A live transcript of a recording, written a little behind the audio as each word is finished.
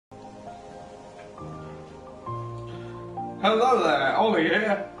Hello there, Ollie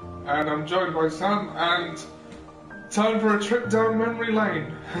here, and I'm joined by Sam, and time for a trip down memory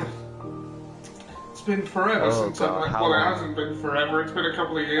lane. It's been forever since I've well, it hasn't been forever, it's been a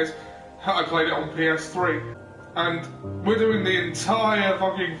couple of years. I played it on PS3, and we're doing the entire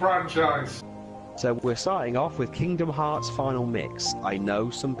fucking franchise. So we're starting off with Kingdom Hearts Final Mix. I know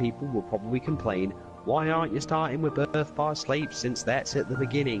some people will probably complain, why aren't you starting with Birth by Sleep since that's at the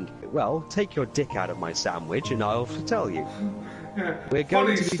beginning? Well, take your dick out of my sandwich and I'll tell you. Yeah. We're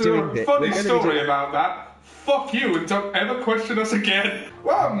going to be doing this. Funny story about that. Fuck you and don't ever question us again.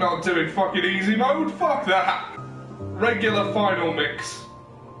 Well, I'm not doing fucking easy mode, fuck that. Regular Final Mix.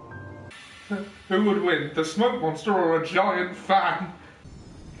 Who would win, the smoke monster or a giant fan?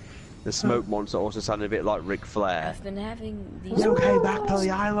 The smoke monster also sounded a bit like Ric Flair. I've been having these. You came back to the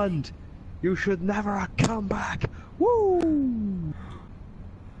island! You should never have come back! Woo!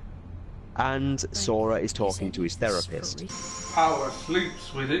 And Sora is talking to his therapist. Power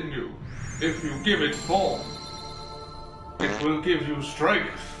sleeps within you. If you give it form, it will give you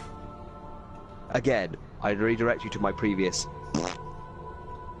strength. Again, I'd redirect you to my previous.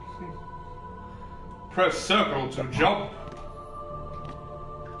 Press circle to jump.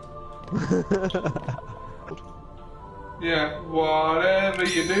 Yeah, whatever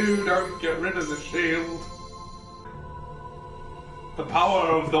you do, don't get rid of the shield. The power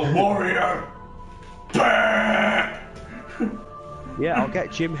of the warrior. Yeah, I'll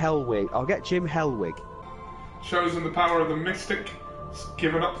get Jim Hellwig. Chosen the power of the mystic.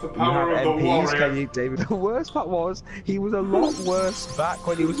 Given up the power of the warrior. David. The worst part was, he was a lot worse back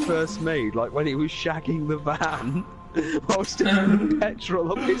when he was first made, like when he was shagging the van. While sticking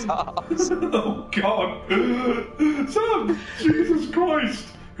petrol up his arse. Oh God! Sam! Jesus Christ!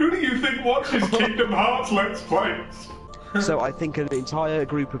 Who do you think watches Kingdom Hearts Let's Plays? So I think an entire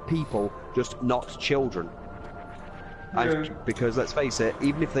group of people, just not children. Yeah. Because let's face it,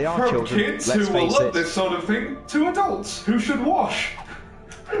 even if they are From children, kids let's who will face love it. this sort of thing, to adults who should wash.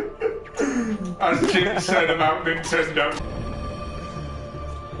 As Jim said about Nintendo.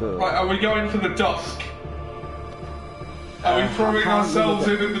 Right, are we going for the dusk? Are we throwing ourselves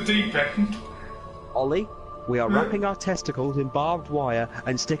in at the deep end? Ollie, we are wrapping our testicles in barbed wire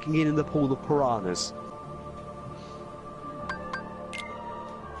and sticking it in the pool of piranhas.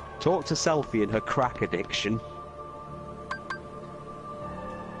 Talk to Selfie and her crack addiction.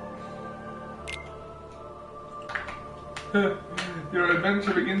 Your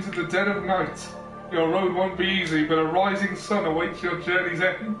adventure begins at the dead of night. Your road won't be easy, but a rising sun awaits your journey's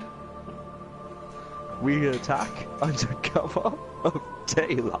end. We attack under cover of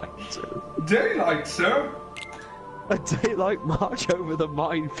daylight. Daylight, sir? A daylight march over the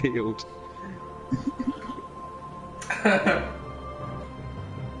minefield. The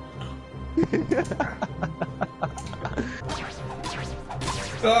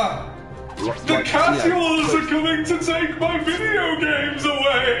casuals are coming to take my video games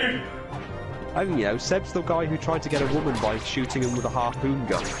away! I mean, you know, Seb's the guy who tried to get a woman by shooting him with a harpoon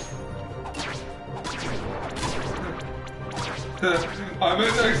gun. I'm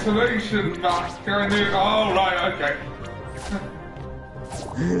an exclamation mark. I knew. Oh, right, okay.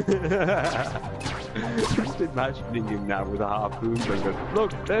 Just imagining him now with a harpoon gun going,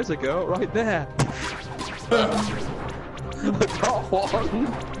 look, there's a girl right there. I got one.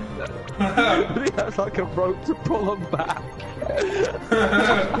 He has like a rope to pull him back.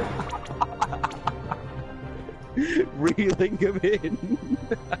 Reeling him in.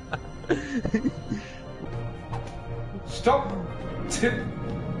 Stop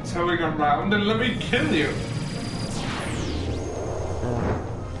tiptoeing around and let me kill you.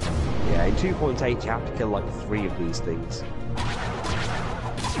 Yeah, in 2.8 you have to kill like 3 of these things.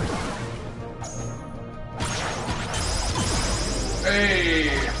 Hey!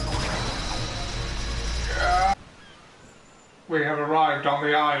 We have arrived on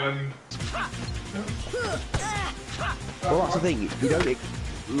the island. Well, that's the thing. You don't.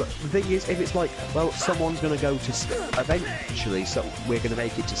 The thing is, if it's like, well, someone's going to go to eventually, so we're going to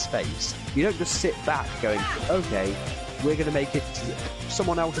make it to space. You don't just sit back going, okay, we're going to make it.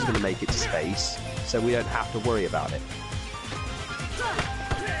 Someone else is going to make it to space, so we don't have to worry about it.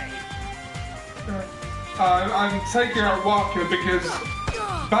 I'm taking out Walker because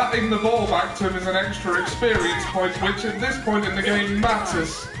batting the ball back to him is an extra experience point, which at this point in the game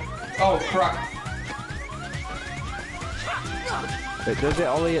matters. Oh crap. But does it,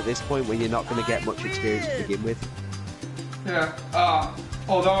 Ollie, at this point when you're not going to get much experience to begin with? Yeah,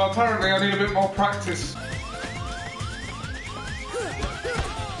 although apparently I need a bit more practice.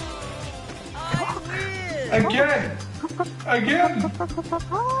 Again!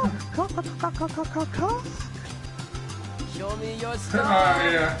 Show me your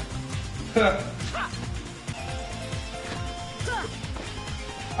style. Yeah.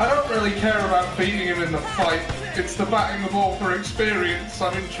 I don't really care about beating him in the fight. It's the batting the ball for experience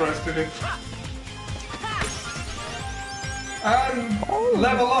I'm interested in. And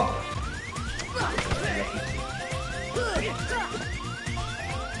level up.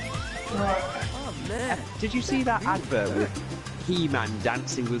 Right. Oh man. Did you see that advert with He-Man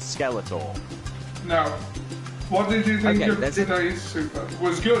dancing with Skeletor? No. What did you think Okay, of today's Super?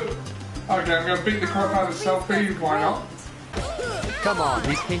 Was good. Okay, I'm gonna beat the crap out of Selfie. Why not? Come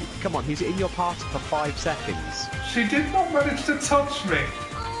on, he's in your party for 5 seconds. She did not manage to touch me.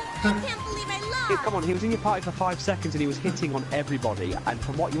 I can't believe I lost. Come on, he was in your party for 5 seconds and he was hitting on everybody, and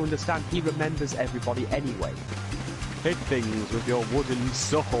from what you understand, he remembers everybody anyway. Hit things with your wooden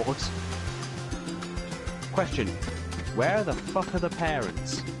sword. Question, where the fuck are the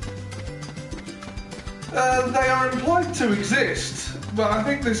parents? They are implied to exist, but I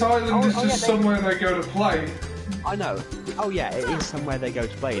think this island is just somewhere they go to play. I know. Oh yeah, it is somewhere they go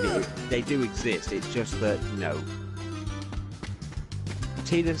to play. And they do exist. It's just that, you know,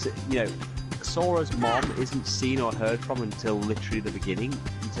 Tina's, you know, Sora's mom isn't seen or heard from until literally the beginning,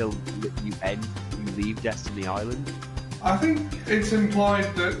 until you leave Destiny Island. I think it's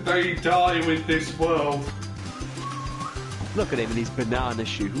implied that they die with this world. Look at him in his banana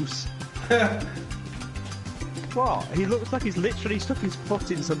shoes. What? He looks like he's literally stuck his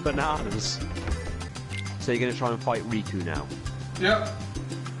foot in some bananas. So you're going to try and fight Riku now? Yep.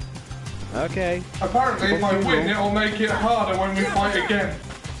 Okay. Apparently if I win, it'll make it harder when we fight again.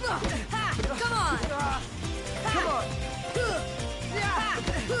 Come on. Come on.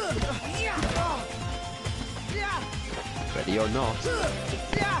 Ready or not?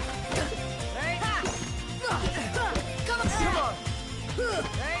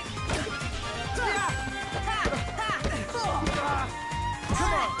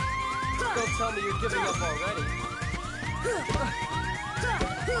 Don't tell me you're giving up already.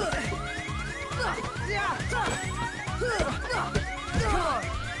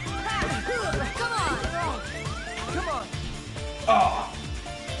 Come on. Oh.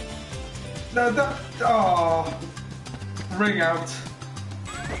 No, that... Oh. Ring out.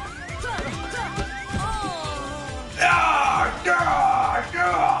 Ah, God,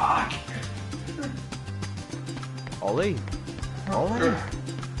 God. Ollie? Ollie?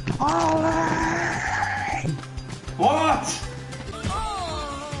 What?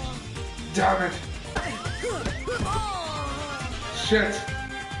 Damn it. Shit.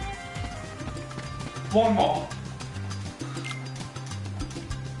 One more.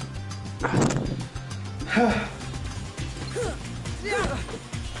 Come on. Hey.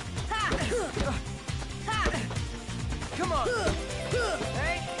 Come on.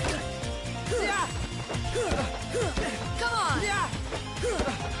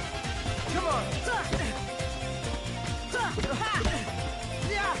 Come on.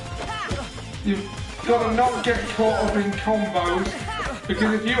 You've got to not get caught up in combos,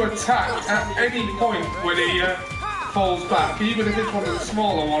 because if you attack at any point when he falls back, even if it's one of the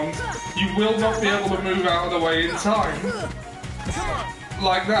smaller ones, you will not be able to move out of the way in time.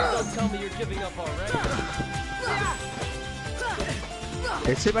 Like that. Don't tell me you're giving up already.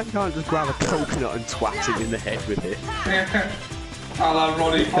 It's if I can't just grab a coconut and twat him in the head with it. A la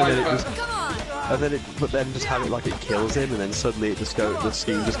Roddy Piper. But then just have it like it kills him, and then suddenly the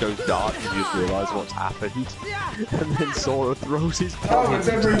scene just goes dark, and you just realise what's happened. And then Sora throws his Oh, it's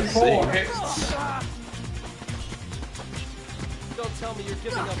every 4 hits. Don't tell me you're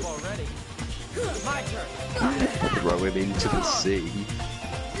giving up already. My turn. Throw him into the sea.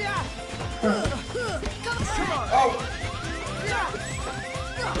 Oh!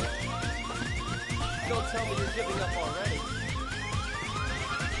 Don't tell me you're giving up already.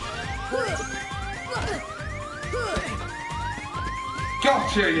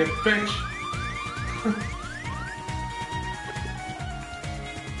 Gotcha, you bitch!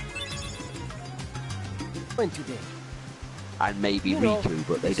 When today? And maybe Riku,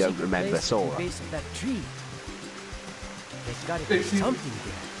 but they don't remember Sora. The base of that tree. There's got to be something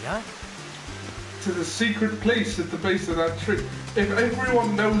there, yeah? To the secret place at the base of that tree. If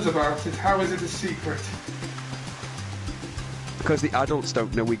everyone knows about it, how is it a secret? Because the adults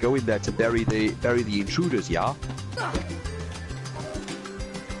don't know we go in there to bury the intruders, yeah?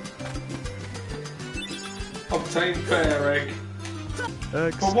 Obtain bear egg.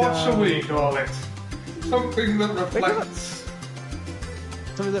 But what shall we call it? Something that reflects...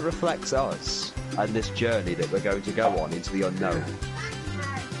 Something that reflects us and this journey that we're going to go on into the unknown.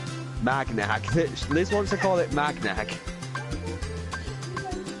 Magnag. Liz wants to call it Magnag.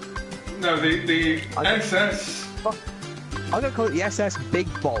 No, the SS... I'm gonna call it the SS Big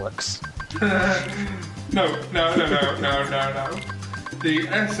Bollocks. No. The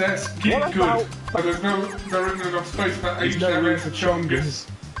SS Get Good. But there isn't enough space for HMS Chungus.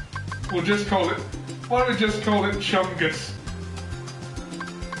 We'll just call it. Why don't we just call it Chungus?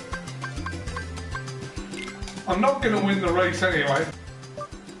 I'm not gonna win the race anyway.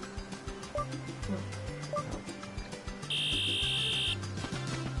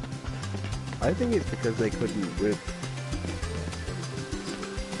 I think it's because they couldn't with.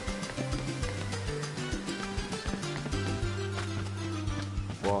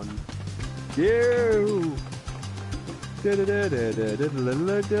 One. You! Wait,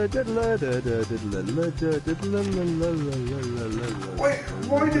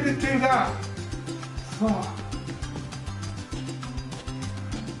 why did it do that? Oh.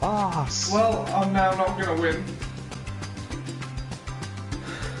 Well, I'm now not gonna win.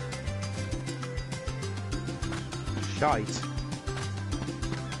 Shite.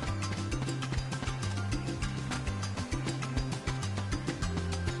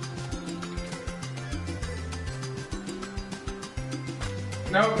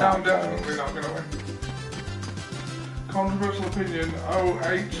 No, I'm definitely not gonna win. Controversial opinion,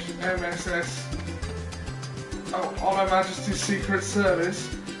 OHMSS. Oh, On Her Majesty's Secret Service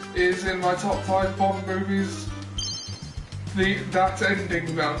is in my top 5 Bond movies. That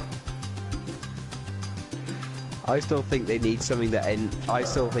ending though. I still think they need something that I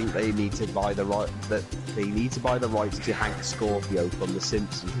still think they need to buy the rights to Hank Scorpio from The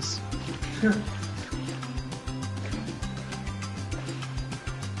Simpsons.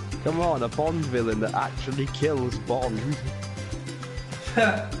 Come on, a Bond villain that actually kills Bond.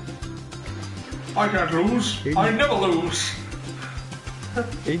 I can't lose. I never lose.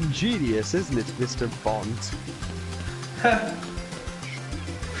 Ingenious, isn't it, Mr. Bond?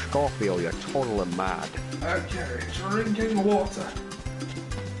 Scorpio, you're totally mad. Okay, drinking water.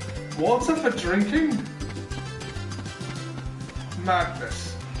 Water for drinking?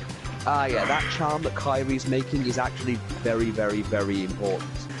 Madness. Ah, yeah, that charm that Kyrie's making is actually very, very, very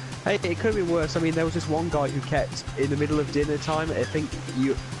important. Hey, it could have been worse. I mean, there was this one guy who kept, in the middle of dinner time, I think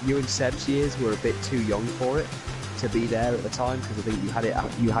you and Seb's years were a bit too young for it to be there at the time, because I think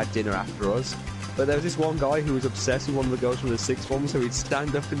you had dinner after us. But there was this one guy who was obsessed with one of the girls from the sixth form, so he'd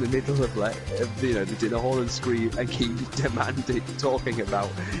stand up in the middle of the dinner hall and scream and keep demanding, talking about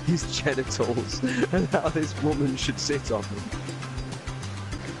his genitals and how this woman should sit on them.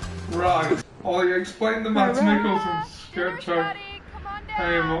 Right. Oh, you explained the Matt Nicholson sketch.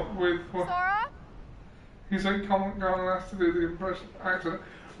 Hey, what with what? Sora? He said, "Come on, go and have to do the impression actor."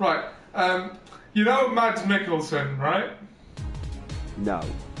 Right. You know Mads Mikkelsen, right? No.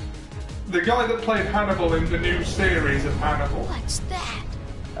 The guy that played Hannibal in the new series of Hannibal. What's that?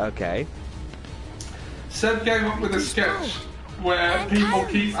 Okay. Seb came up with a sketch where people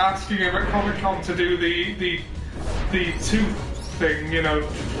keep asking him at Comic-Con to do the tooth thing, you know.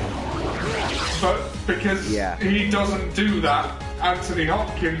 But because he doesn't do that, Anthony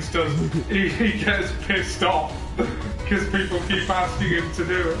Hopkins does. He gets pissed off because people keep asking him to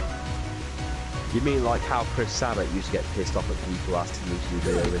do it. You mean like how Chris Sabat used to get pissed off at people asking him to do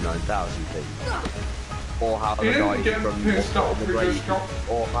the over 9,000 thing? Or how the guy from One Foot in the Grave,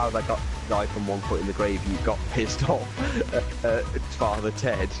 or how that guy from One Foot in the Grave you got pissed off at Father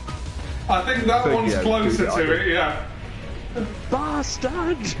Ted. I think that one's closer to it, yeah.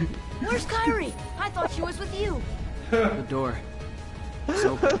 Bastard! Where's Kyrie? I thought she was with you. The door. It's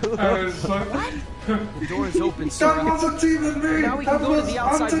open. I was like, What? The door is open, Sora. that wasn't even me! Now we That can go to was the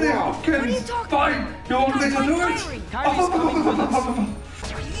outside Anthony world. Hopkins! What are you talking Fine! about? You want me to Not do like it? Kyrie. Kyrie's coming with us.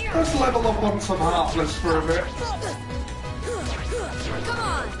 Let's level up on some Heartless for a bit. Come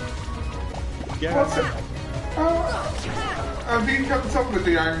on. What's it? Have you kept up with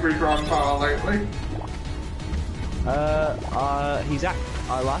the angry grandpa lately?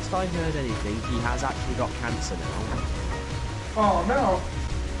 Last I heard anything, he has actually got cancer now. Oh no.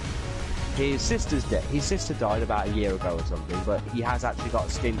 His sister's dead. His sister died about a year ago or something, but he has actually got a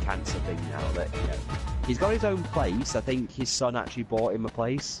skin cancer thing now that, you know. He's got his own place. I think his son actually bought him a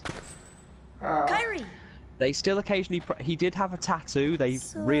place. Kyrie. They still occasionally... he did have a tattoo. They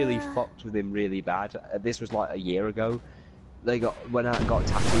really fucked with him really bad. This was like a year ago. They went out and got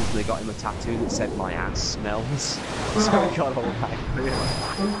tattoos, and they got him a tattoo that said "My ass smells." So he got all angry.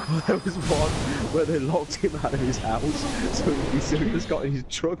 There was one where they locked him out of his house, so he just got in his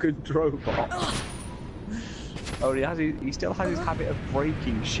truck and drove off. Oh, he still has his habit of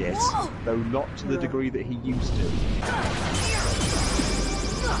breaking shit, though not to the degree that he used to. Come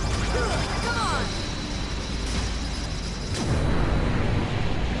on.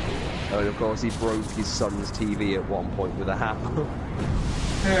 And of course, he broke his son's TV at one point with a hammer.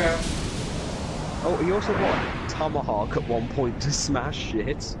 Yeah. Oh, he also got a tomahawk at one point to smash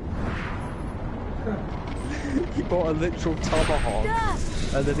shit. He bought a literal tomahawk,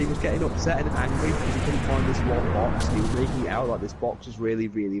 and then he was getting upset and angry because he couldn't find this one box. He was making it out like this box was really,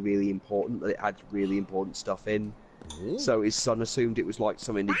 really, really important, that it had really important stuff in. So his son assumed it was like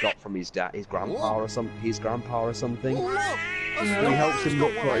something he got from his grandpa or something. And he helps him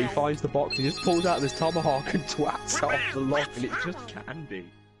look for it. He finds the box, he just pulls out this tomahawk and twats off the lock, and it's just candy.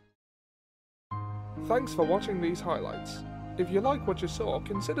 Thanks for watching these highlights. If you like what you saw,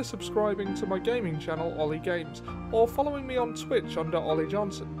 consider subscribing to my gaming channel Ollie Games, or following me on Twitch under Ollie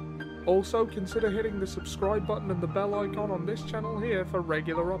Johnson. Also consider hitting the subscribe button and the bell icon on this channel here for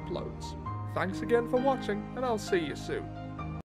regular uploads. Thanks again for watching, and I'll see you soon.